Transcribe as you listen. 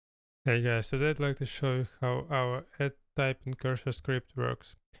Hey guys, today I'd like to show you how our add type in cursor script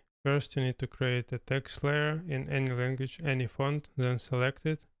works. First you need to create a text layer in any language, any font, then select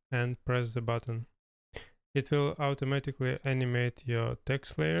it and press the button. It will automatically animate your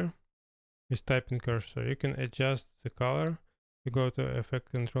text layer with type in cursor. You can adjust the color. You go to Effect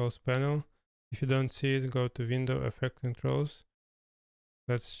Controls panel. If you don't see it, go to Window Effect Controls.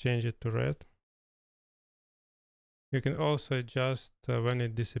 Let's change it to red. You can also adjust when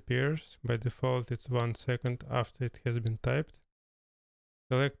it disappears. By default, it's 1 second after it has been typed.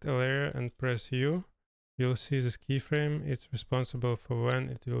 Select a layer and press U. You'll see this keyframe. It's responsible for when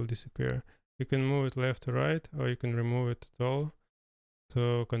it will disappear. You can move it left to right, or you can remove it at all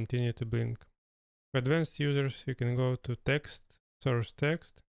to continue to blink. For advanced users, you can go to Text, Source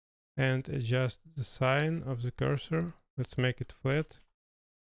Text, and adjust the sign of the cursor. Let's make it flat.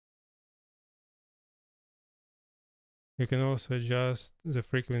 You can also adjust the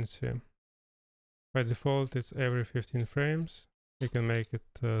frequency. By default, it's every 15 frames. You can make it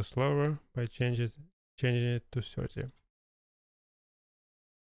slower by changing it to 30.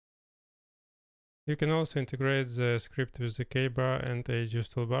 You can also integrate the script with the keybar and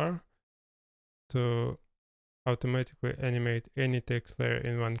adjust toolbar to automatically animate any text layer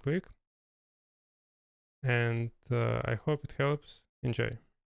in one click. And I hope it helps. Enjoy.